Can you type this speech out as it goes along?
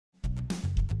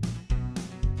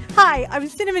Hi, I'm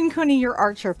Cinnamon Coney, your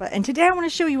Art Sherpa, and today I want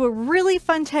to show you a really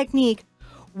fun technique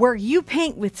where you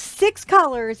paint with 6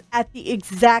 colors at the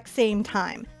exact same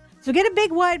time. So get a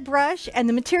big wide brush and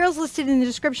the materials listed in the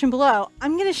description below.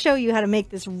 I'm going to show you how to make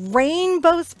this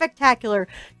rainbow spectacular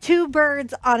 2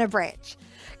 birds on a branch.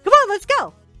 Come on, let's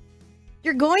go!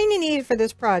 You're going to need for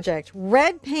this project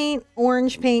red paint,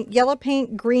 orange paint, yellow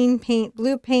paint, green paint,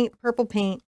 blue paint, purple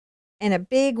paint, and a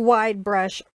big wide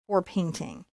brush for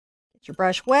painting. Get your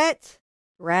brush wet,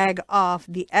 drag off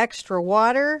the extra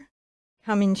water,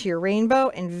 come into your rainbow,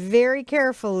 and very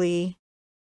carefully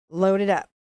load it up.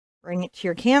 Bring it to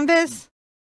your canvas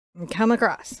and come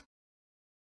across.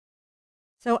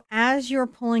 So as you're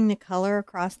pulling the color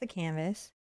across the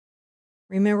canvas,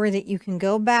 remember that you can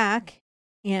go back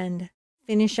and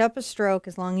finish up a stroke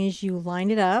as long as you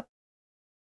line it up.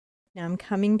 Now I'm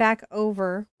coming back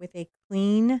over with a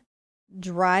clean,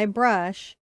 dry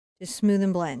brush to smooth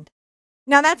and blend.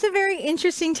 Now that's a very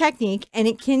interesting technique and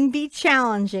it can be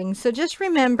challenging. So just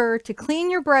remember to clean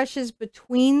your brushes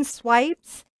between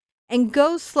swipes and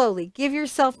go slowly. Give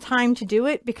yourself time to do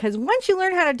it because once you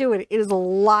learn how to do it, it is a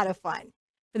lot of fun.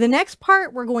 For the next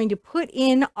part, we're going to put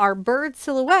in our bird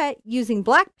silhouette using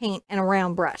black paint and a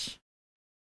round brush.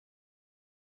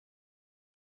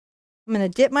 I'm going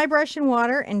to dip my brush in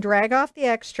water and drag off the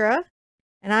extra,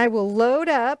 and I will load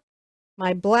up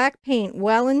my black paint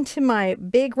well into my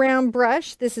big round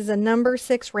brush. This is a number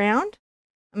 6 round.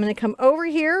 I'm going to come over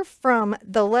here from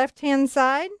the left-hand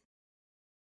side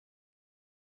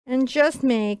and just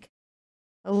make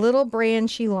a little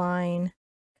branchy line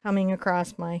coming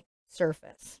across my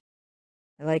surface.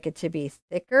 I like it to be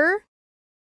thicker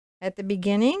at the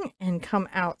beginning and come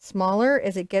out smaller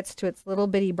as it gets to its little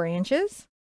bitty branches.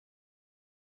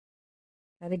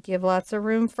 Got to give lots of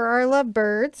room for our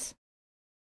lovebirds.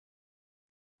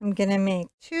 I'm going to make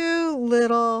 2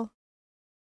 little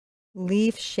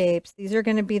leaf shapes. These are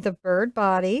going to be the bird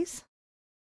bodies.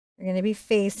 They're going to be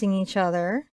facing each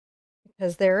other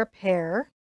because they're a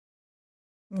pair.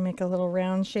 Make a little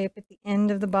round shape at the end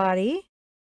of the body.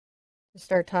 To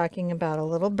start talking about a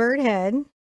little bird head.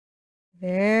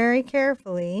 Very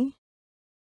carefully.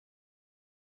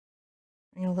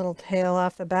 Bring a little tail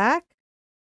off the back.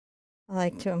 I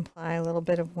like to imply a little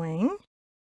bit of wing.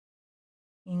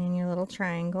 And in your little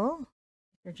triangle,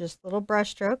 they're just little brush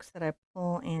strokes that I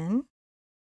pull in.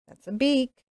 That's a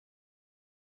beak.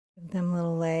 Give them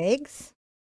little legs.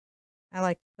 I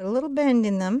like to put a little bend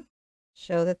in them,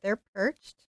 show that they're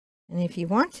perched. And if you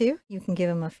want to, you can give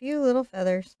them a few little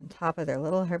feathers on top of their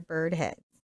little bird heads.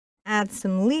 Add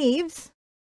some leaves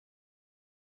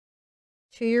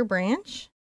to your branch.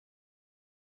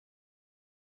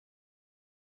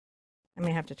 I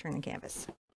may have to turn the canvas.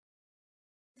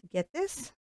 To get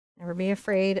this, never be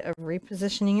afraid of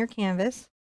repositioning your canvas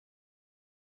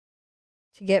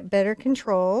to get better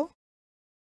control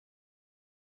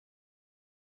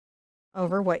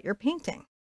over what you're painting.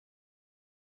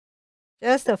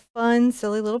 Just a fun,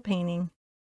 silly little painting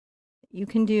that you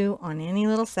can do on any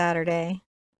little Saturday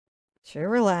to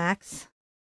relax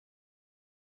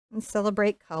and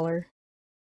celebrate color.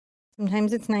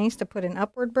 Sometimes it's nice to put an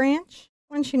upward branch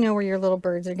once you know where your little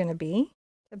birds are going to be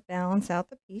to balance out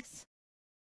the piece.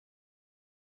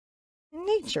 In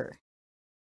nature.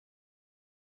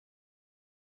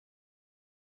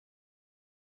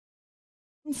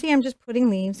 You see I'm just putting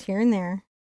leaves here and there.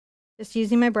 Just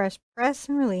using my brush, press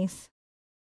and release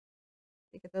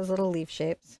to get those little leaf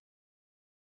shapes.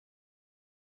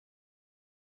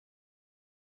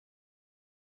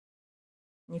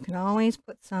 You can always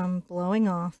put some blowing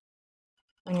off.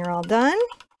 When you're all done,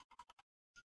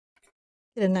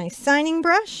 get a nice signing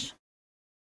brush.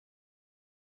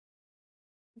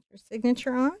 Put your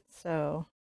signature on so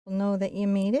you'll know that you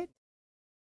made it.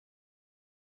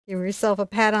 Give yourself a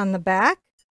pat on the back.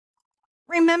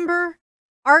 Remember,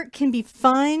 art can be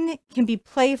fun, can be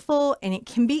playful, and it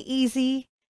can be easy.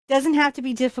 It doesn't have to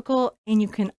be difficult, and you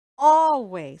can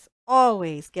always,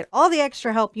 always get all the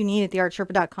extra help you need at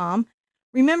TheArtSherpa.com.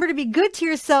 Remember to be good to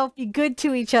yourself, be good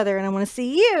to each other, and I want to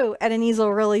see you at an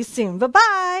easel really soon.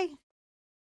 Bye-bye!